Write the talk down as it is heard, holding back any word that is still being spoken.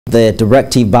The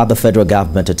directive by the federal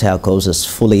government to telcos is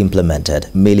fully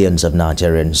implemented. Millions of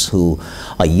Nigerians who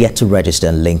are yet to register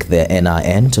and link their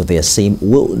NIN to their SIM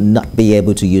will not be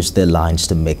able to use their lines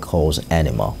to make calls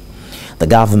anymore. The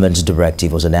government's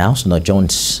directive was announced in a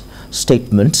joint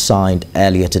statement signed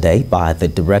earlier today by the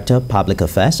Director of Public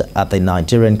Affairs at the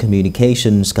Nigerian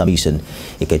Communications Commission,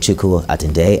 Ikechukwu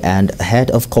Atinde, and Head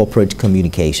of Corporate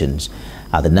Communications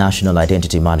at the National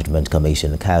Identity Management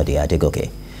Commission, Kayode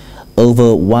Adegoke.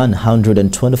 Over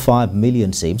 125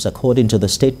 million SIMs, according to the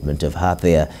statement, have had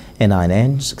their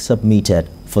NINs submitted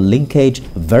for linkage,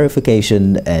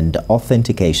 verification and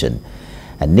authentication.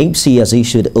 And NIPSI has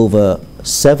issued over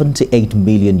 78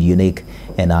 million unique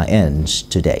NINs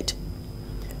to date.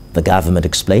 The government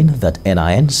explained that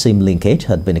NIN SIM linkage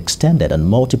had been extended on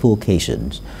multiple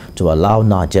occasions to allow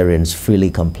Nigerians freely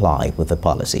comply with the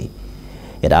policy.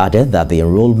 It added that the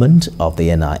enrollment of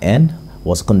the NIN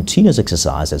was a continuous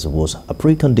exercise as it was a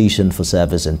precondition for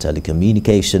service in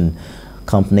telecommunication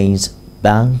companies,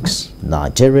 banks,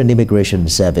 Nigerian Immigration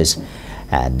Service,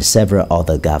 and several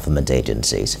other government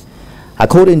agencies.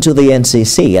 According to the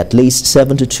NCC, at least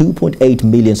 72.8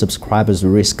 million subscribers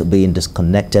risk being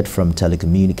disconnected from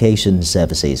telecommunication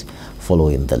services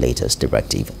following the latest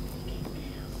directive.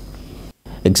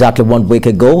 Exactly 1 week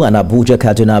ago, an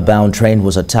Abuja-Kaduna bound train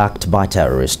was attacked by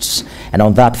terrorists. And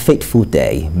on that fateful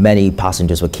day, many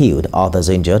passengers were killed, others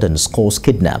injured, and scores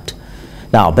kidnapped.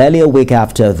 Now, barely a week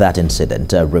after that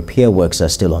incident, repair works are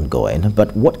still ongoing.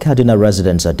 But what Kaduna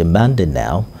residents are demanding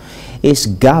now is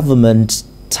government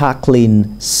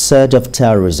tackling surge of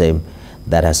terrorism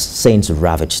that has since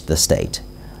ravaged the state.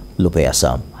 Lupe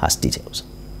Assam has details.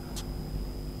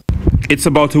 It's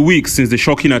about a week since the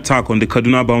shocking attack on the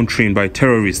Kaduna-bound train by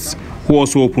terrorists who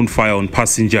also opened fire on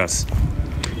passengers.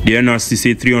 The NRC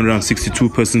said 362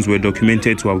 persons were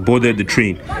documented to have boarded the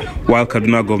train, while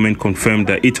Kaduna government confirmed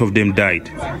that 8 of them died.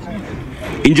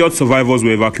 Injured survivors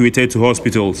were evacuated to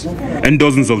hospitals, and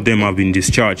dozens of them have been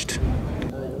discharged.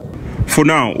 For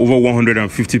now, over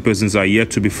 150 persons are yet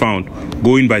to be found,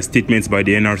 going by statements by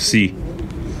the NRC.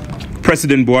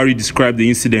 President Buhari described the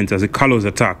incident as a callous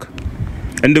attack.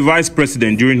 And the Vice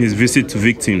President, during his visit to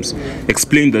victims,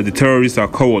 explained that the terrorists are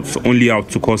cowards only out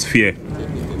to cause fear.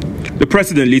 The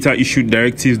President later issued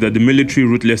directives that the military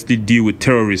ruthlessly deal with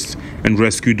terrorists and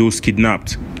rescue those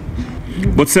kidnapped.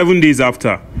 But 7 days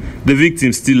after, the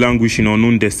victims still languish in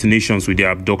unknown destinations with their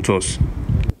abductors.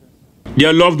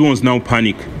 Their loved ones now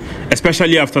panic,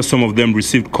 especially after some of them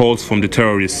received calls from the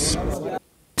terrorists.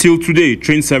 Till today,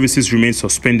 train services remain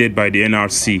suspended by the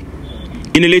NRC.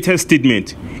 In a latest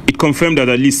statement, it confirmed that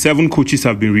at least 7 coaches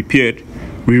have been repaired,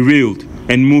 re-railed,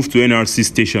 and moved to NRC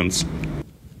stations.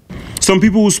 Some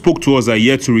people who spoke to us are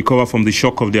yet to recover from the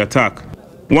shock of the attack.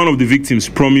 One of the victims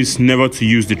promised never to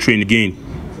use the train again.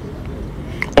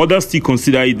 Others still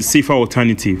consider it the safer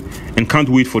alternative and can't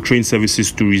wait for train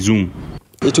services to resume.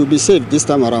 It will be safe this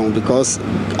time around because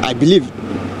I believe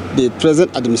the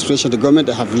present administration, the government,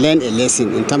 have learned a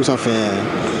lesson in terms of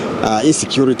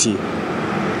insecurity.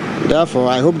 Therefore,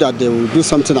 I hope that they will do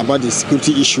something about the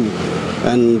security issue,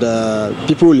 and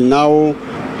people will now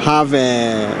have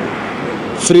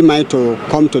a free mind to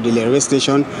come to the railway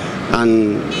station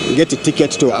and get a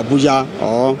ticket to Abuja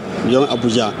or beyond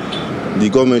Abuja. The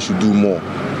government should do more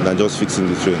than just fixing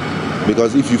the train,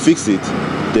 because if you fix it,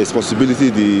 there's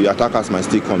possibility the attackers might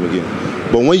still come again.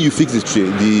 But when you fix the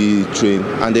train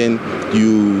and then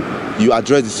you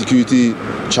address the security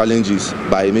challenges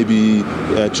by maybe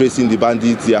tracing the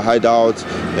bandits, their hideout,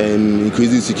 and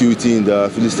increasing security in the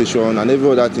filling station and every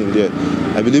other thing there,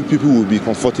 I believe people will be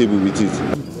comfortable with it.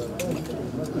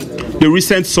 The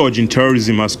recent surge in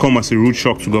terrorism has come as a rude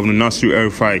shock to Governor Nasir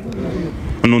El-Rufai.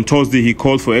 And on Thursday, he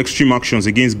called for extreme actions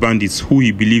against bandits who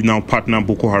he believed now partner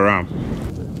Boko Haram.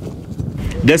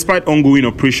 Despite ongoing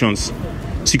operations,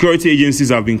 security agencies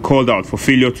have been called out for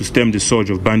failure to stem the surge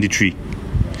of banditry.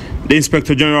 The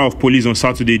Inspector General of Police on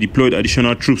Saturday deployed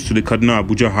additional troops to the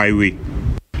Kaduna-Abuja highway.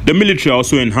 The military are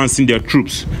also enhancing their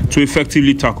troops to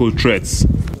effectively tackle threats.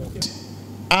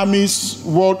 Armies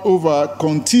world over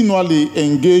continually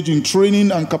engage in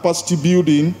training and capacity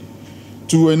building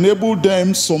to enable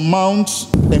them surmount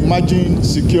emerging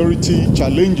security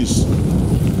challenges.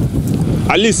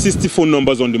 At least 60 phone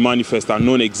numbers on the manifest are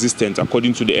non-existent,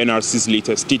 according to the NRC's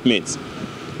latest statements.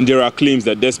 There are claims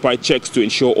that despite checks to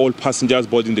ensure all passengers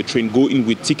boarding the train go in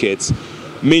with tickets,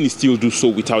 many still do so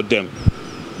without them.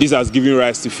 This has given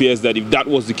rise to fears that if that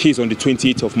was the case on the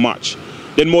 28th of March,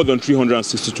 then more than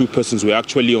 362 persons were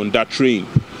actually on that train.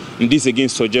 And this again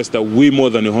suggests that way more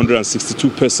than 162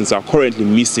 persons are currently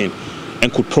missing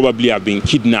and could probably have been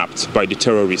kidnapped by the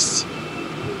terrorists.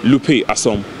 Lupe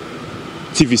Assam,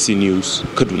 TVC News,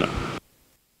 Kaduna.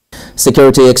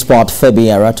 Security expert Femi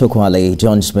Aratokwale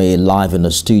joins me live in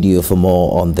the studio for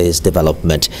more on this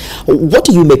development. What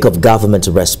do you make of government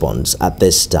response at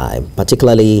this time?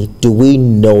 Particularly, do we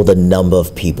know the number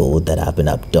of people that have been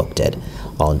abducted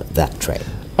on that train?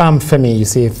 Femi, you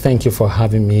see, thank you for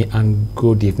having me, and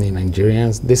good evening,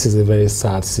 Nigerians. This is a very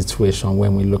sad situation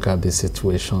when we look at the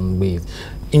situation with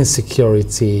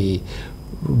insecurity,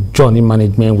 journey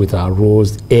management with our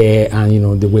roads, air,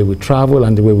 and the way we travel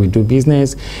and the way we do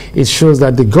business. It shows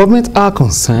that the government are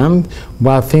concerned,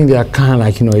 but I think they are kind of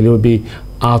like a little bit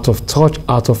out of touch,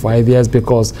 out of ideas,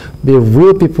 because the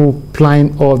real people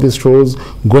plying all these roads,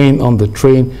 going on the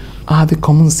train, are the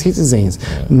common citizens.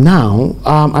 Yeah. Now,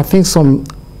 I think some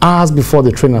hours before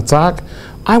the train attack,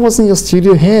 I was in your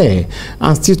studio here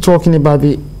and still talking about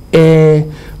the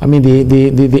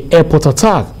airport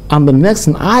attack. And the next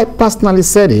thing, I personally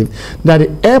said it, that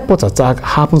the airport attack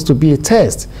happens to be a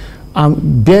test.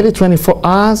 And barely 24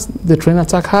 hours, the train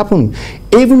attack happened.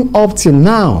 Even up till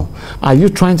now, are you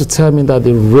trying to tell me that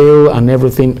the rail and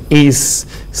everything is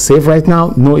safe right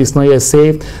now? No, it's not yet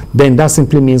safe. Then that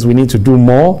simply means we need to do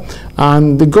more.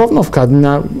 And the governor of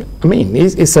Kaduna,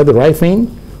 he said the right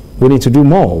thing. We need to do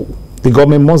more. The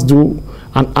government must do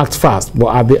and act fast. But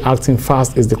are they acting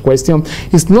fast is the question.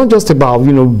 It's not just about,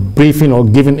 briefing or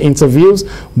giving interviews,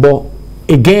 but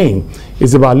again,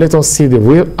 it's about let us see the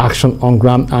real action on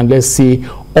ground, and let's see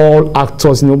all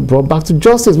actors, brought back to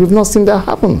justice. We've not seen that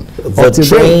happen. The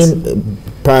train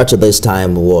prior to this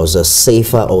time was a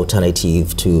safer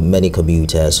alternative to many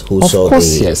commuters who saw the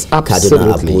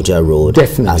Kaduna-Abuja road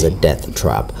as a death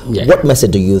trap. Yeah. What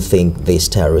message do you think these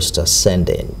terrorists are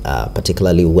sending,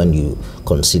 particularly when you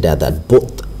consider that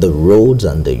both the roads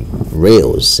and the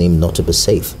rails seem not to be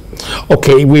safe?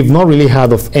 Okay, we've not really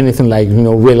heard of anything like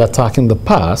rail attack in the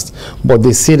past, but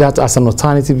they see that as an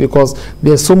alternative because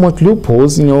there's so much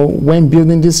loopholes when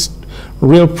building this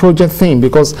rail project thing,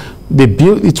 because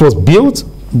it was built,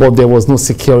 but there was no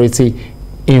security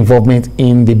involvement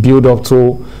in the build-up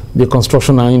to the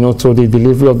construction and to the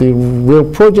delivery of the rail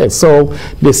project. So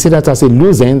they see that as a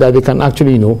loose end that they can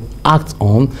actually act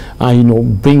on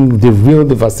and bring the real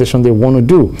devastation they want to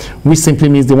do, which simply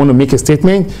means they want to make a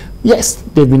statement. Yes,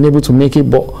 they've been able to make it,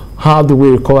 but how do we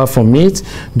recover from it?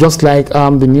 Just like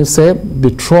the news said,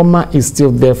 the trauma is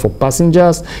still there for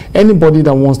passengers. Anybody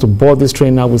that wants to board this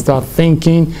train now will start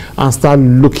thinking and start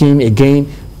looking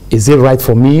again. Is it right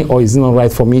for me or is it not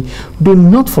right for me? Do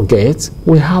not forget,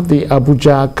 we have the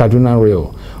Abuja-Kaduna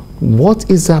rail. What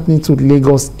is happening to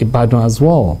Lagos-Ibadan as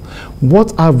well?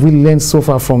 What have we learned so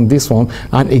far from this one?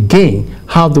 And again,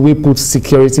 how do we put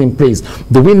security in place?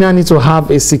 Do we now need to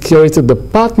have a security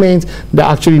department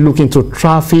that actually look into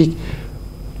traffic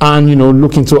and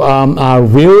look into our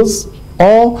rails?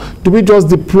 Or do we just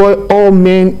deploy all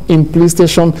men in police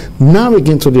station now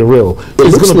again to the rail?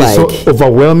 It's going to be so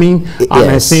overwhelming, and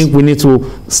I think we need to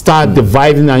start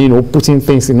dividing and putting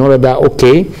things in order that,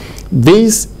 okay,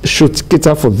 this should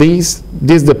cater for this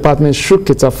department should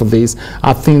cater for this.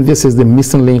 I think this is the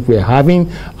missing link we're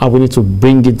having, and we need to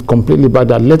bring it completely back.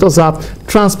 That let us have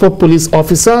transport police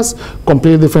officers,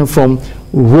 completely different from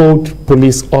road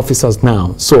police officers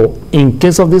now. So in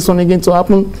case of this one again to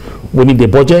happen, we need a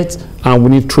budget and we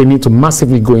need training to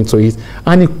massively go into it.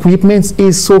 And equipment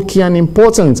is so key and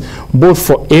important, both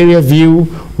for area view,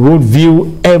 road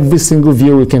view, every single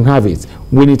view we can have it.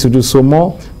 We need to do so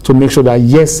more to make sure that,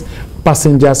 yes,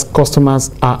 passengers,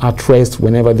 customers are at rest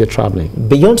whenever they're traveling.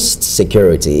 Beyond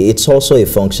security, it's also a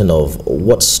function of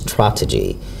what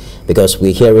strategy, because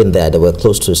we're hearing that there were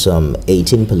close to some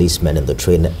 18 policemen in the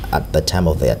train at the time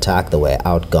of the attack. They were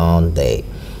outgunned, they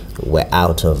were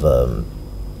out of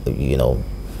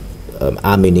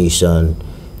ammunition,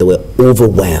 they were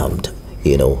overwhelmed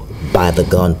by the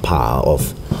gunpowder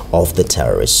of the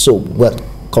terrorists. So well,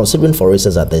 considering, for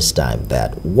instance, at this time,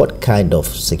 that what kind of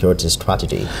security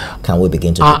strategy can we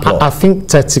begin to deploy? I think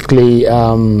tactically,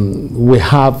 we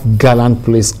have gallant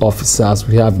police officers,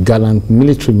 we have gallant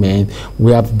military men,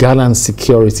 we have gallant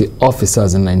security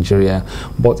officers in Nigeria,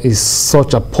 but it's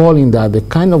such appalling that the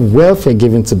kind of welfare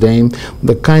given to them,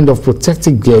 the kind of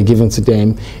protective gear given to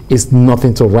them is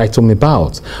nothing to write home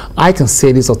about. I can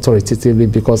say this authoritatively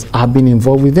because I've been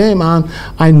involved with them and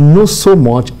I know so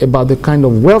much about the kind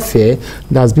of welfare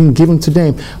that's been given to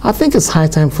them. I think it's high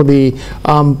time for the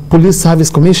Police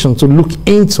Service Commission to look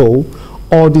into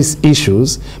all these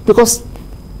issues, because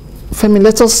Femi,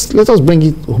 let us bring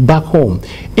it back home.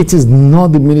 It is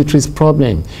not the military's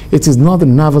problem. It is not the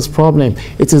Navy's problem.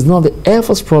 It is not the Air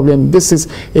Force problem. This is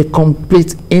a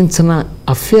complete internal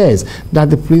affairs that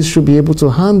the police should be able to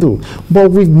handle.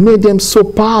 But we've made them so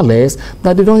powerless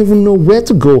that they don't even know where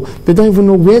to go. They don't even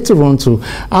know where to run to.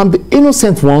 And the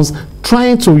innocent ones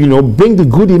trying to, bring the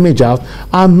good image out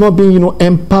are not being,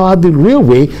 empowered the real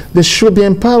way they should be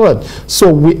empowered.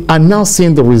 So we are now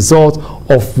seeing the result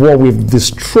of what we've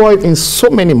destroyed in so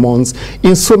many months,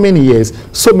 in so many years,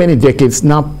 so many decades,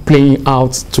 now playing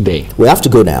out today. We have to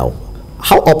go now.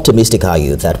 How optimistic are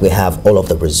you that we have all of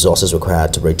the resources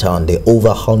required to return the over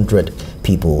 100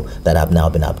 people that have now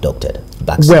been abducted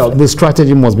back? Well, the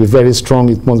strategy must be very strong.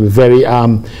 It must be very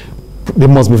they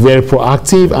must be very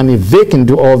proactive, and if they can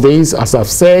do all this, as I've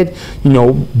said,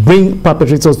 bring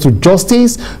perpetrators to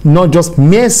justice, not just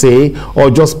mere say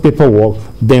or just paperwork,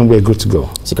 then we're good to go.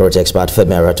 Security expert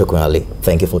Femi Aratokunle,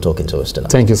 thank you for talking to us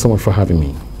tonight. Thank you so much for having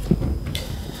me.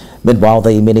 Meanwhile,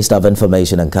 the Minister of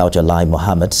Information and Culture, Lai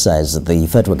Mohammed, says the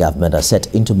federal government has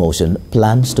set into motion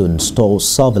plans to install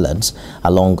surveillance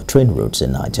along train routes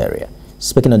in Nigeria.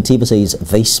 Speaking on TVC's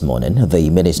This Morning, the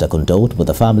minister condoled with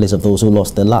the families of those who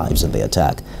lost their lives in the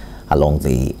attack along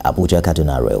the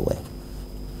Abuja-Kaduna railway.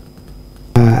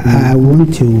 I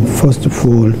want to, first of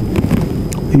all,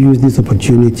 use this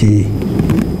opportunity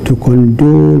to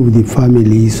condole with the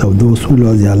families of those who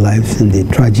lost their lives in the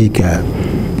tragic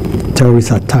terrorist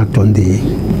attack on the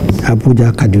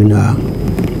Abuja-Kaduna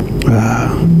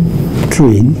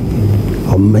train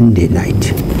on Monday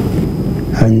night.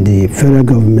 And the federal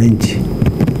government,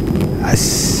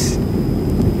 as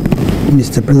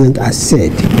Mr. President has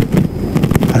said,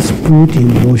 has put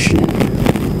in motion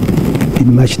the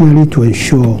machinery to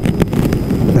ensure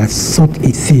that such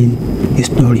a thing is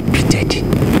not repeated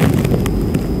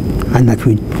and that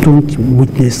we don't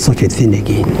witness such a thing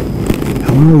again.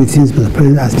 And one of the things Mr.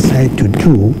 President has decided to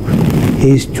do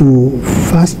is to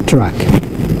fast-track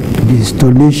the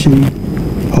installation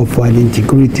of an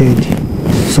integrated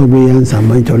surveillance and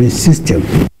monitoring system.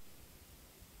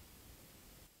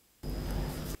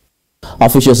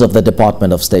 Officials of the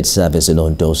Department of State Service in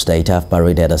Ondo State have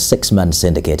paraded a 6-man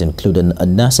syndicate, including a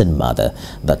nursing mother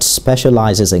that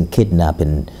specializes in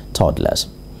kidnapping toddlers.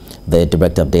 The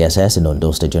director of DSS in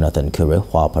Ondo State, Jonathan Kure,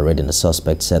 while parading the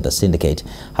suspect, said the syndicate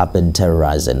have been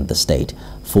terrorizing the state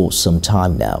for some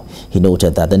time now. He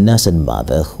noted that the nursing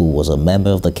mother, who was a member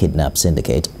of the kidnap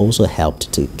syndicate, also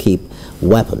helped to keep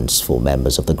weapons for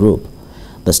members of the group.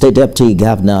 The State Deputy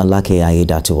Governor Lake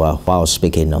Aiyedatiwa, while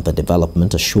speaking on the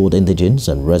development, assured indigents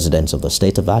and residents of the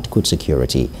state of adequate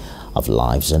security of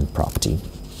lives and property.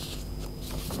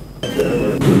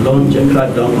 To launch a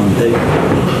crackdown on them,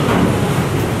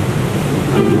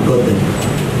 and we got them.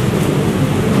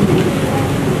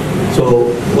 So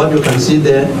what you can see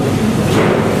there,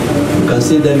 you can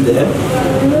see them there,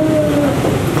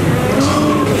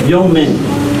 young men.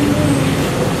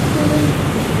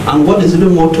 And what is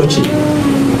even more touching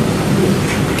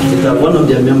is that one of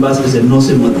their members is a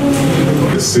nursing mother.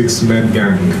 The 6-man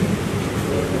gang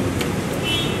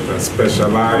that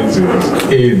specializes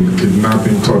in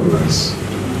kidnapping toddlers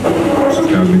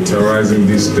has been terrorizing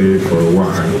this state for a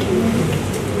while.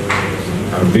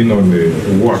 I've been on the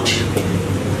watch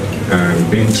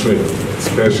and been trained,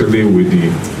 especially with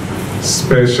the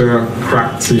special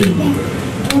crack team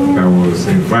that was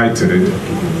invited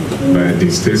by the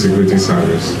State Security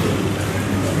Service,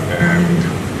 and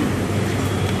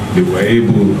they were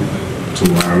able to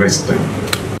arrest them.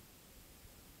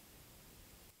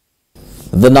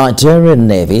 The Nigerian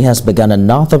Navy has begun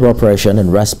another operation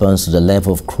in response to the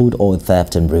level of crude oil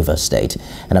theft in Rivers State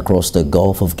and across the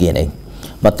Gulf of Guinea.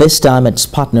 But this time it's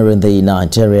partnering the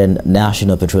Nigerian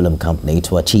National Petroleum Company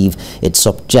to achieve its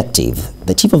objective.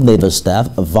 The Chief of Naval Staff,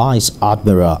 Vice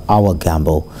Admiral Awa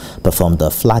Gambo, performed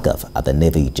the flag-off at the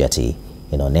Navy jetty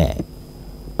in Onne.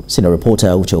 Senior reporter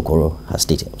Uche Okoro has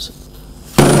details.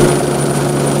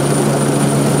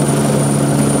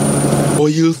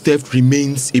 Oil theft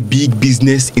remains a big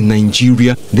business in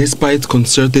Nigeria despite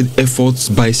concerted efforts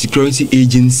by security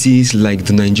agencies like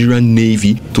the Nigerian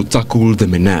Navy to tackle the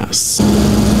menace.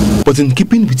 But in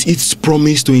keeping with its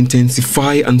promise to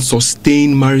intensify and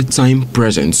sustain maritime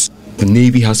presence, the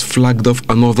Navy has flagged off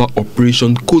another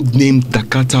operation codenamed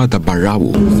Dakata da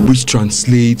Barawo, which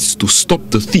translates to stop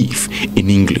the thief in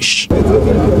English.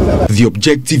 The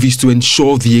objective is to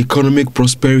ensure the economic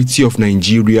prosperity of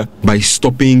Nigeria by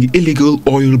stopping illegal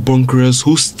oil bunkers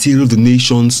who steal the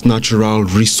nation's natural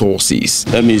resources.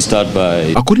 Let me start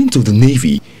by... According to the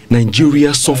Navy,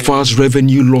 Nigeria suffers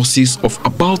revenue losses of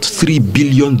about $3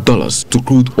 billion to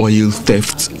crude oil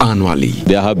thefts annually.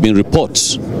 There have been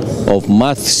reports of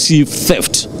massive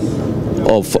theft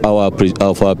of our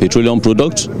petroleum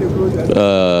products,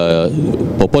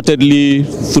 purportedly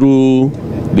through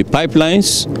the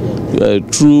pipelines,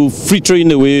 through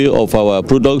filtering away of our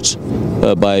products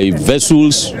by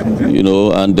vessels,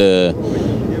 and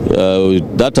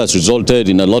that has resulted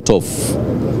in a lot of,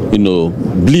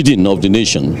 bleeding of the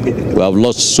nation. We have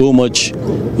lost so much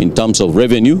in terms of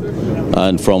revenue,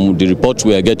 and from the reports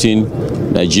we are getting,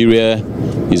 Nigeria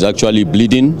is actually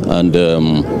bleeding, and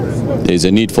there is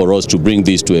a need for us to bring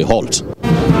this to a halt.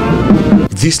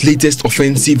 This latest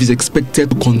offensive is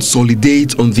expected to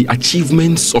consolidate on the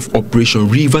achievements of Operation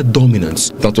River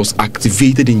Dominance that was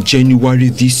activated in January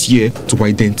this year to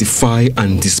identify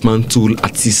and dismantle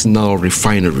artisanal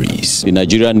refineries. The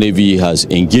Nigerian Navy has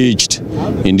engaged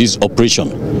in this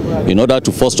operation in order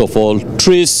to, first of all,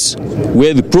 trace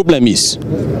where the problem is.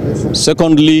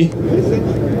 Secondly,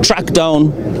 track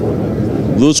down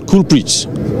those culprits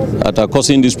that are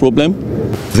causing this problem.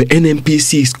 The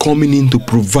NNPC is coming in to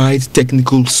provide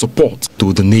technical support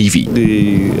to the Navy.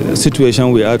 The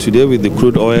situation we are today with the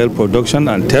crude oil production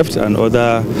and theft and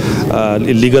other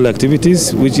illegal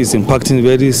activities, which is impacting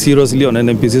very seriously on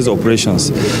NNPC's operations.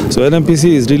 So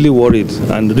NNPC is really worried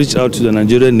and reached out to the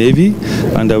Nigerian Navy,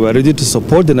 and we are ready to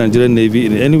support the Nigerian Navy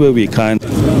in any way we can.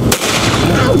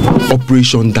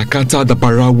 Operation Dakata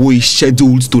Dabarawo is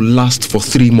scheduled to last for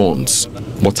 3 months.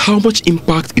 But how much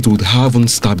impact it would have on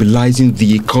stabilizing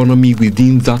the economy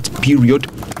within that period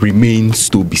remains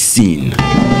to be seen.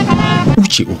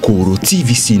 Uche Okoro,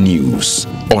 TVC News,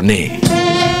 on air.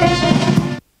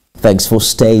 Thanks for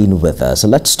staying with us.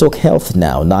 Let's talk health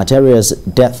now. Nigeria's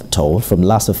death toll from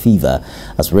Lassa fever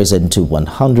has risen to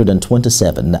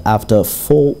 127 after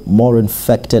 4 more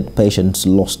infected patients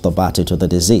lost the battle to the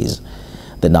disease.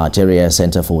 The Nigeria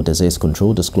Center for Disease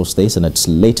Control disclosed this in its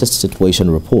latest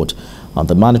situation report on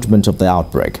the management of the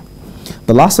outbreak.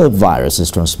 The Lassa virus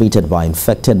is transmitted by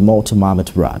infected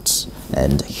multi-mammoth rats,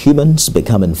 and humans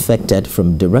become infected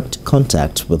from direct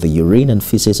contact with the urine and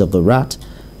feces of the rat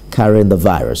carrying the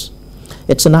virus.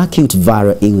 It's an acute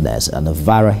viral illness and a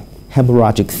viral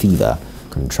hemorrhagic fever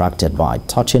contracted by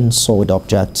touching soiled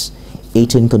objects,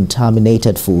 eating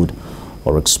contaminated food,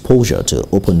 or exposure to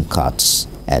open cuts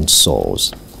and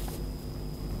sores.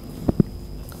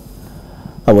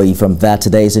 Away from that,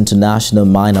 today is International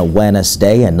Mine Awareness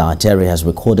Day, and Nigeria has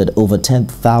recorded over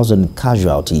 10,000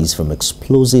 casualties from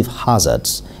explosive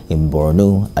hazards in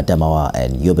Borno, Adamawa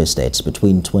and Yobe states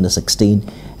between 2016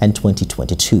 and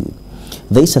 2022.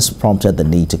 This has prompted the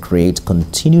need to create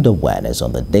continued awareness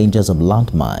on the dangers of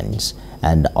landmines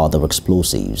and other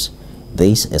explosives.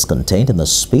 This is contained in the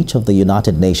speech of the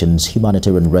United Nations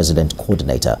Humanitarian Resident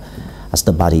Coordinator as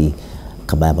the body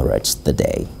commemorates the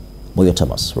day. Moyo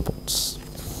Thomas reports.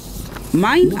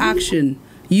 Mine action,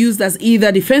 used as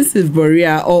either defensive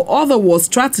barrier or other war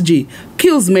strategy,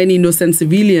 kills many innocent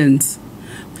civilians.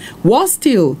 Worse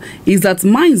still is that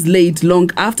mines laid long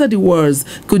after the wars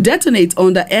could detonate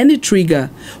under any trigger,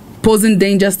 posing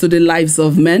dangers to the lives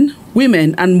of men,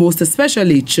 women, and most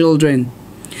especially children.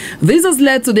 This has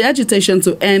led to the agitation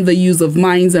to end the use of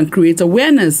mines and create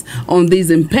awareness on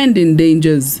these impending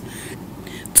dangers.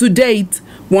 To date,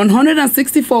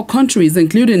 164 countries,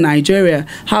 including Nigeria,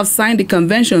 have signed the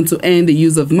convention to end the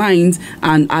use of mines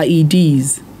and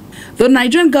IEDs. The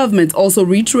Nigerian government also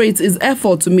reiterates its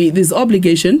effort to meet this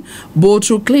obligation, both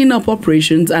through cleanup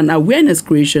operations and awareness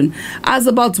creation, as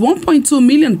about 1.2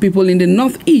 million people in the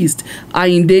northeast are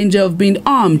in danger of being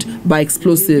armed by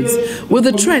explosives, with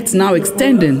the threat now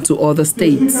extending to other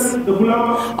states.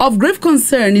 Of grave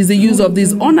concern is the use of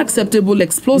these unacceptable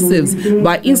explosives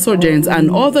by insurgents and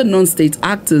other non-state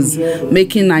actors,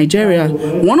 making Nigeria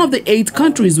one of the 8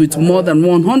 countries with more than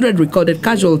 100 recorded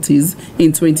casualties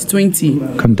in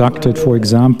 2020. Conducted, for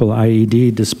example,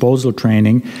 IED disposal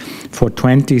training for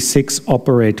 26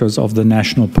 operators of the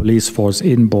National Police Force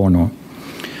in Borno.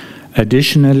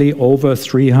 Additionally, over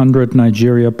 300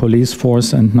 Nigeria Police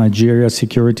Force and Nigeria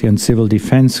Security and Civil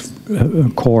Defense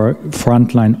Corps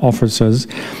frontline officers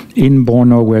in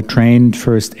Borno were trained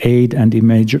first aid and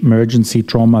emergency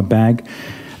trauma bag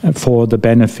for the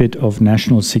benefit of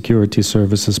National Security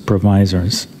Services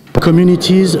providers.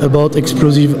 Communities about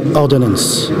explosive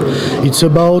ordnance. It's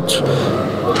about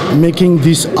making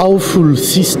this awful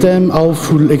system,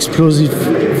 awful explosive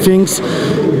things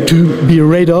to be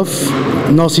rid of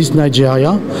northeast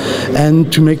Nigeria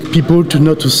and to make people to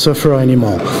not to suffer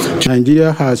anymore.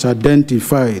 Nigeria has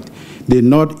identified the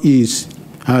northeast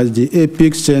as the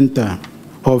epicenter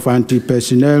of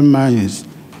anti-personnel mines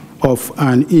of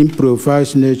an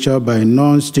improvised nature by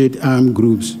non-state armed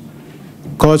groups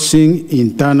causing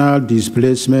internal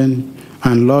displacement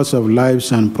and loss of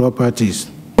lives and properties.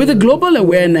 With the global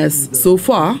awareness, so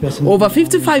far, over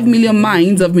 55 million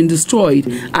mines have been destroyed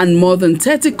and more than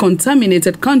 30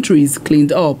 contaminated countries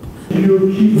cleaned up.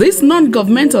 This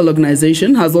non-governmental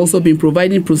organization has also been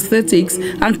providing prosthetics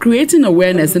and creating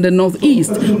awareness in the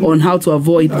Northeast on how to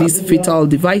avoid these fatal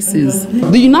devices.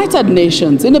 The United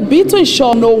Nations, in a bid to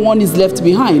ensure no one is left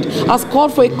behind, has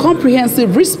called for a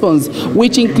comprehensive response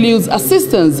which includes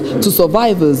assistance to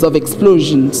survivors of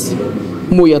explosions.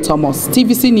 Moya Thomas,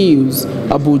 TVC News,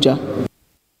 Abuja.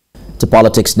 To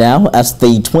politics now. As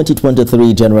the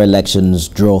 2023 general elections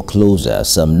draw closer,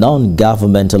 some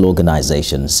non-governmental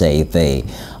organizations say they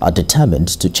are determined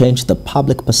to change the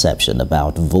public perception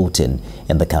about voting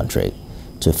in the country.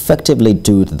 To effectively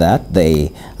do that,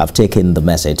 they have taken the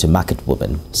message to market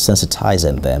women,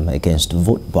 sensitizing them against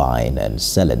vote buying and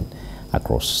selling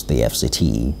across the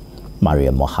FCT.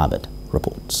 Maria Mohammed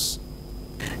reports.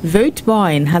 Vote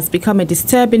buying has become a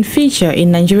disturbing feature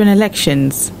in Nigerian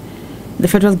elections. The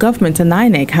federal government and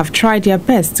INEC have tried their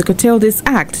best to curtail this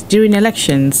act during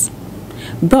elections.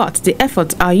 But the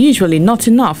efforts are usually not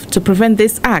enough to prevent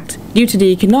this act due to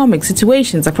the economic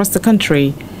situations across the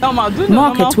country.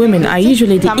 Market women are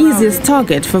usually the easiest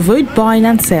target for vote buying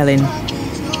and selling.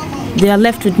 They are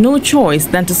left with no choice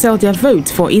than to sell their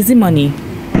votes for easy money.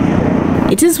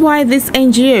 It is why this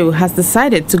NGO has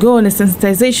decided to go on a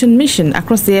sensitization mission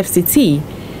across the FCT.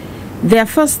 Their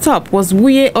first stop was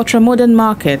Wuye Ultramodern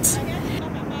Market.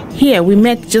 Here we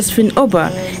met Josephine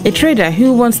Oba, a trader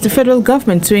who wants the federal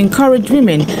government to encourage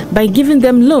women by giving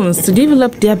them loans to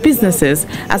develop their businesses,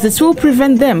 as it will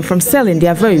prevent them from selling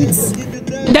their votes.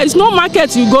 There is no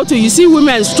market you go to, you see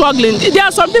women struggling. There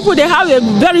are some people, they have a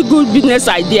very good business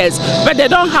ideas, but they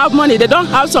don't have money, they don't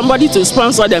have somebody to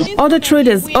sponsor them. Other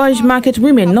traders urge market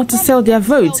women not to sell their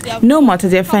votes, no matter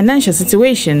their financial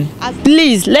situation.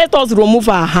 Please, let us remove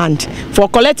our hand for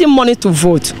collecting money to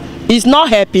vote. It's not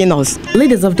helping us.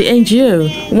 Leaders of the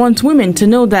NGO want women to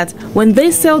know that when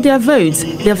they sell their votes,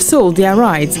 they have sold their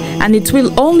rights, and it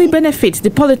will only benefit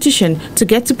the politician to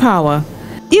get to power.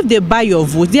 If they buy your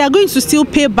vote, they are going to still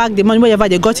pay back the money wherever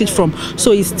they got it from.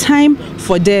 So it's time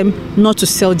for them not to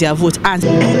sell their vote. And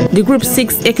the group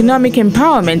seeks economic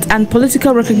empowerment and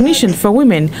political recognition for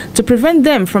women to prevent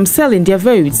them from selling their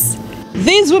votes.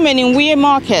 These women in Wuye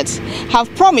Market have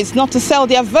promised not to sell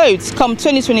their votes come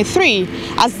 2023,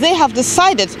 as they have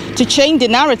decided to change the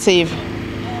narrative.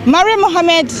 Maria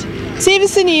Mohammed,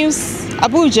 TVC News,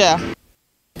 Abuja.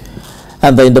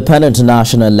 And the Independent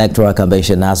National Electoral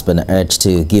Commission has been urged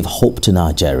to give hope to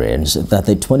Nigerians that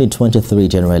the 2023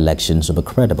 general elections will be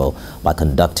credible by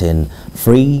conducting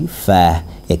free, fair,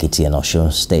 Ekiti and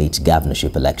Osun state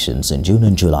governorship elections in June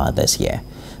and July this year.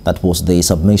 That was the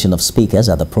submission of speakers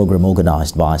at the program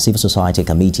organized by Civil Society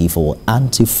Committee for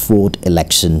Anti-Fraud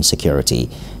Election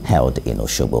Security held in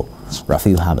Osogbo.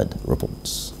 Rafiu Hamid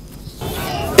reports.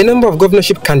 A number of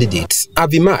governorship candidates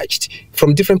have emerged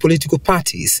from different political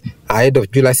parties ahead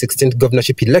of July 16th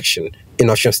governorship election in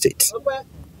Osun State.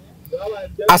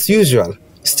 As usual,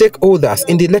 stakeholders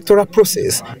in the electoral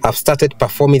process have started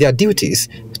performing their duties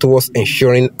towards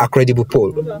ensuring a credible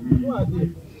poll.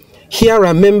 Here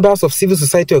are members of civil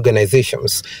society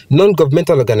organizations,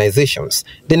 non-governmental organizations,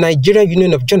 the Nigerian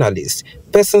Union of Journalists,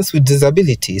 Persons with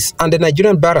Disabilities, and the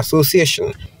Nigerian Bar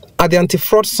Association at the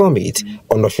Anti-Fraud Summit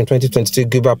on Osun 2022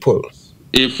 Guba poll.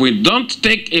 If we don't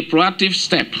take a proactive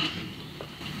step,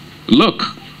 look,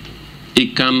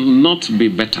 it cannot be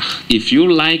better. If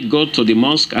you like, go to the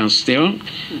mosque and still.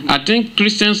 I think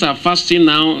Christians are fasting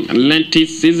now, Lenten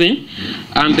season,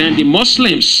 and then the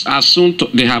Muslims are soon,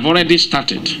 they have already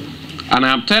started. And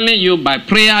I'm telling you, by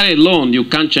prayer alone, you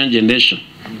can't change a nation.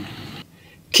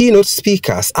 Keynote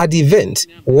speakers at the event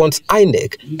want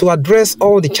INEC to address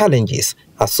all the challenges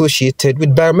associated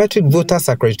with biometric voters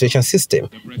accreditation system,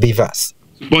 BVAS.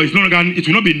 But it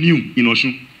will not be new in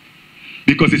Osun,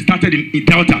 because it started in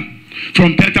Delta,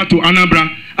 from Delta to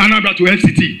Anambra, Anambra to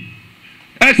FCT,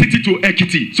 FCT to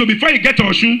Ekiti. So before you get to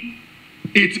Osun,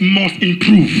 it must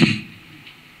improve.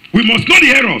 We must know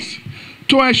the errors.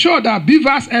 To ensure that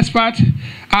BVAS experts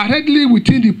are readily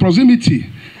within the proximity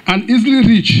and easily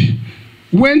reach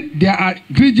when there are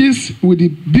glitches with the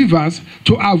BVAS,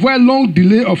 to avoid long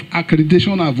delay of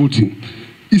accreditation and voting.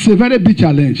 It's a very big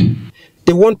challenge.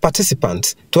 They want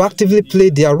participants to actively play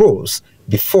their roles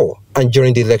before and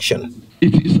during the election.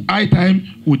 It is high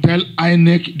time we tell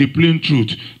INEC the plain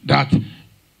truth that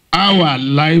our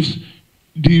lives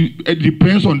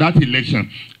depends on that election,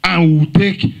 and we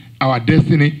take our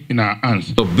destiny in our hands.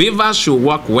 So BVAS should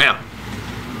work well.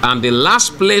 And the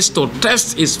last place to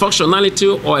test its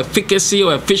functionality or efficacy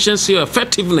or efficiency or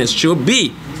effectiveness should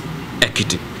be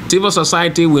Ekiti. Civil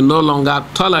society will no longer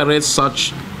tolerate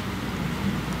such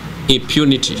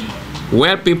impunity,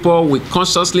 where people will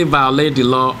consciously violate the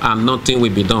law and nothing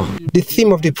will be done. The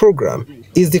theme of the program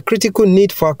is the critical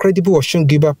need for a credible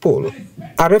Osun-Giba poll,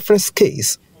 a reference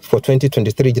case for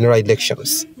 2023 general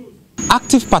elections.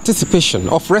 Active participation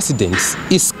of residents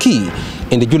is key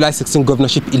in the July 16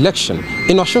 governorship election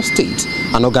in Osun State.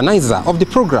 An organizer of the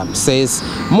program says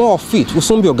more of it will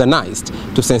soon be organized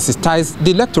to sensitize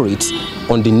the electorate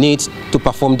on the need to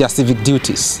perform their civic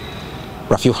duties.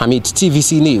 Rafiu Hamid,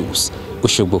 TVC News,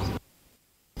 Osogbo.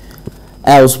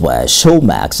 Elsewhere,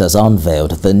 Showmax has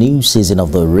unveiled the new season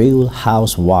of The Real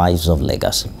Housewives of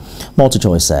Lagos.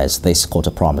 MultiChoice says this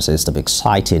quarter promises to be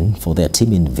exciting for their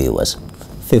teeming viewers.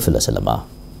 Theophilus Elama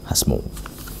has more.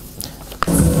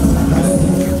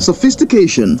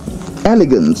 Sophistication,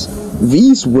 elegance,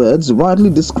 these words widely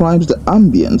describes the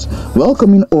ambience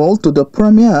welcoming all to the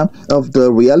premiere of the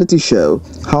reality show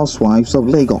Housewives of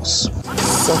Lagos.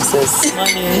 Success,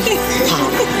 money,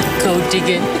 gold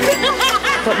digging.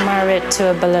 Got married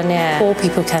to a billionaire. 4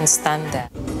 people can stand there.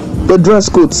 The dress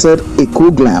code said a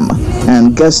cool glam,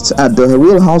 and guests at the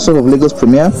Real Housewives of Lagos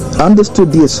premiere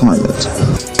understood the assignment.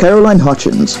 Caroline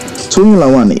Hutchins, Tony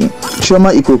Lawani,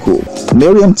 Shoma Ikoko,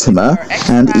 Miriam Timmer,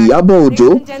 and Iyabo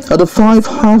Ojo are the 5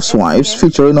 housewives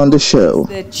featuring on the show.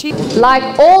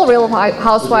 Like all Real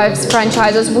Housewives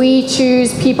franchises, we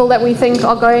choose people that we think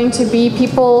are going to be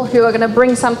people who are going to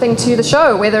bring something to the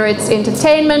show, whether it's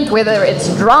entertainment, whether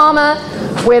it's drama,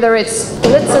 whether it's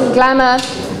glitz and glamour.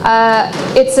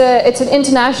 It's an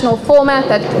international format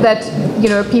that you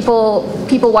know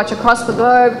people watch across the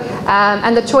globe,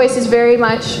 and the choice is very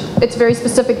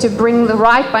specific to bring the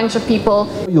right bunch of people.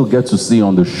 What you'll get to see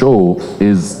on the show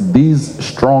is these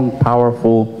strong,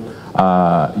 powerful,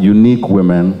 unique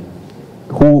women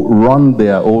who run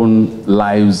their own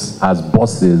lives as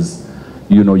bosses.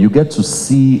 You know, you get to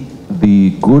see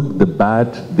the good, the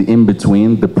bad, the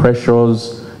in-between, the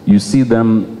pressures. You see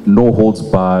them, no holds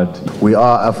barred. We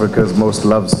are Africa's most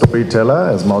loved storyteller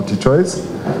as MultiChoice,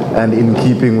 and in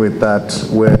keeping with that,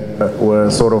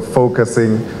 we're sort of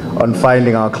focusing on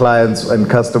finding our clients and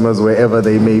customers wherever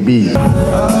they may be.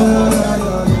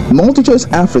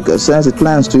 MultiChoice Africa says it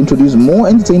plans to introduce more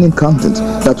entertaining content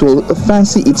that will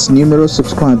fancy its numerous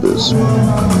subscribers.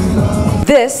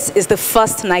 This is the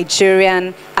first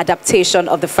Nigerian adaptation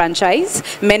of the franchise,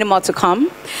 many more to come,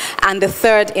 and the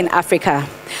 3rd in Africa.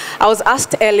 I was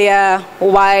asked earlier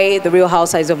why the Real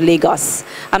Housewives of Lagos,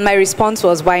 and my response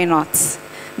was, why not?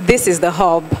 This is the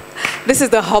hub. This is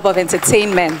the hub of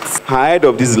entertainment. Ahead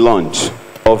of this launch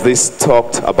of this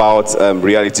talked about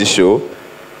reality show,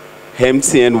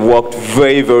 MTN worked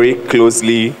very, very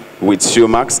closely with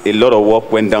Showmax. A lot of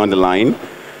work went down the line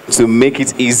to make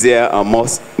it easier and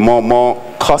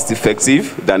more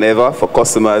cost-effective than ever for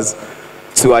customers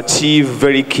to achieve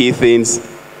very key things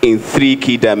in 3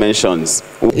 key dimensions.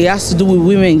 It has to do with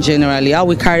women generally, how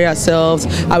we carry ourselves,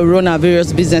 how we run our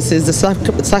various businesses, the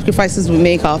sacrifices we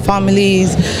make, our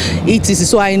families, etc.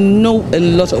 So I know a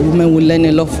lot of women will learn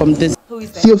a lot from this.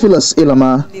 Theophilus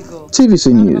Elama,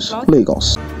 TVC News,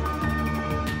 Lagos.